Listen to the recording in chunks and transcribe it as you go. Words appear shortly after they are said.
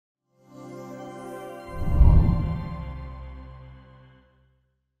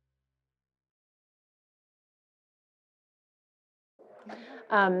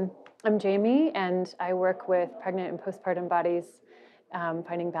I'm Jamie, and I work with pregnant and postpartum bodies,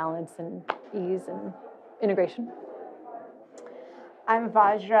 finding balance and ease and integration. I'm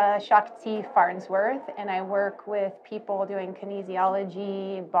Vajra Shakti Farnsworth, and I work with people doing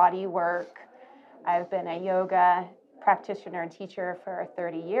kinesiology, body work. I've been a yoga practitioner and teacher for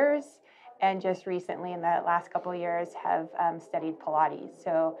 30 years, and just recently, in the last couple of years, have studied Pilates.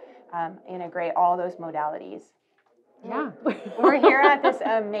 So integrate all those modalities. Yeah. We're here at this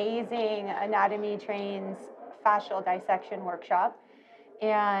amazing Anatomy Trains fascial dissection workshop,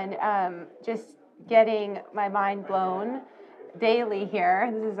 and just getting my mind blown daily here.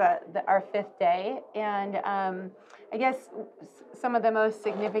 This is our 5th day, and I guess some of the most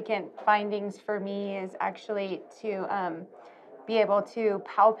significant findings for me is actually to be able to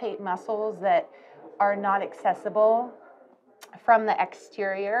palpate muscles that are not accessible from the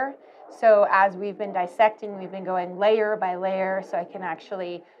exterior. So as we've been dissecting, we've been going layer by layer, so I can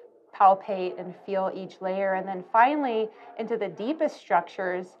actually palpate and feel each layer, and then finally into the deepest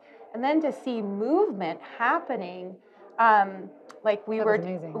structures, and then to see movement happening. Like we were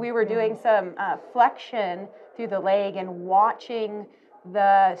doing some flexion through the leg and watching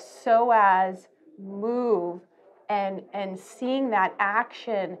the psoas move and seeing that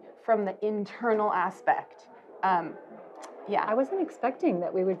action from the internal aspect. Yeah. I wasn't expecting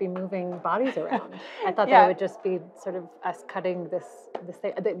that we would be moving bodies around. I thought that it would just be sort of us cutting this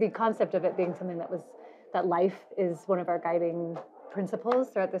thing. The concept of it being something that life is one of our guiding principles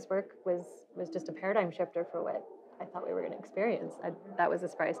throughout this work was just a paradigm shifter for what I thought we were going to experience. That was a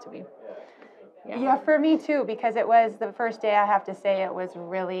surprise to me. Yeah, for me too, because it was the first day, I have to say, it was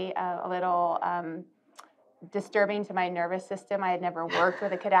really a little disturbing to my nervous system. I had never worked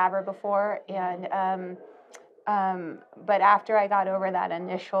with a cadaver before, and but after I got over that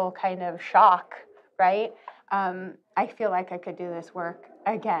initial kind of shock, right, I feel like I could do this work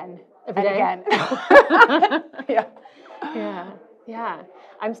again Every day? Again. Yeah.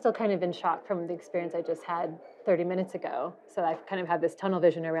 I'm still kind of in shock from the experience I just had 30 minutes ago. So I've kind of had this tunnel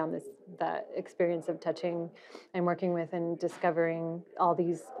vision around that experience of touching and working with and discovering all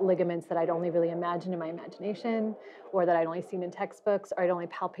these ligaments that I'd only really imagined in my imagination, or that I'd only seen in textbooks, or I'd only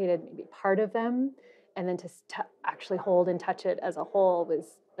palpated maybe part of them. And then to actually hold and touch it as a whole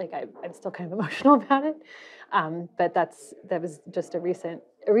was like, I'm still kind of emotional about it. But that was just a recent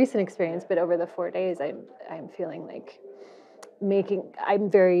experience. But over the 4 days, I'm feeling like I'm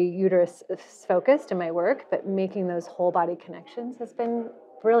very uterus focused in my work, but making those whole body connections has been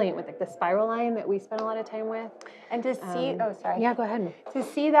brilliant, with like the spiral line that we spent a lot of time with. And to see, Yeah, go ahead. To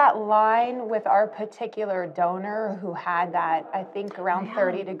see that line with our particular donor who had that, I think around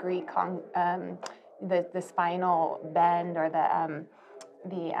 30-degree the spinal bend, or the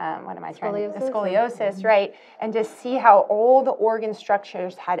scoliosis, right? And to see how all the organ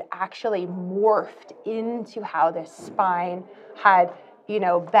structures had actually morphed into how the spine had,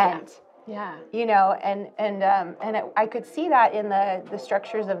 bent. Yeah. I could see that in the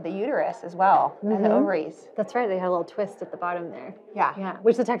structures of the uterus as well, and the ovaries. That's right. They had a little twist at the bottom there. Yeah.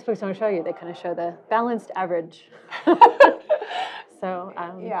 Which the textbooks don't show you. They kind of show the balanced average. So.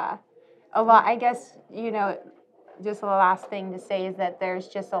 A lot. I guess just the last thing to say is that there's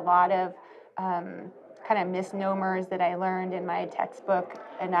just a lot of kind of misnomers that I learned in my textbook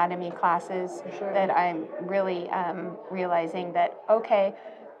anatomy classes, that I'm really realizing that, okay,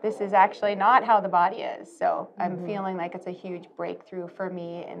 this is actually not how the body is. So I'm feeling like it's a huge breakthrough for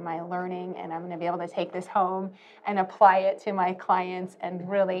me in my learning, and I'm going to be able to take this home and apply it to my clients and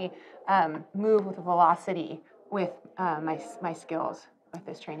really move with velocity with my skills with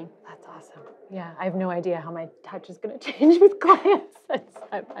this training. That's awesome. Yeah, I have no idea how my touch is going to change with clients.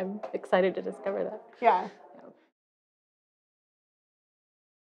 I'm excited to discover that. Yeah.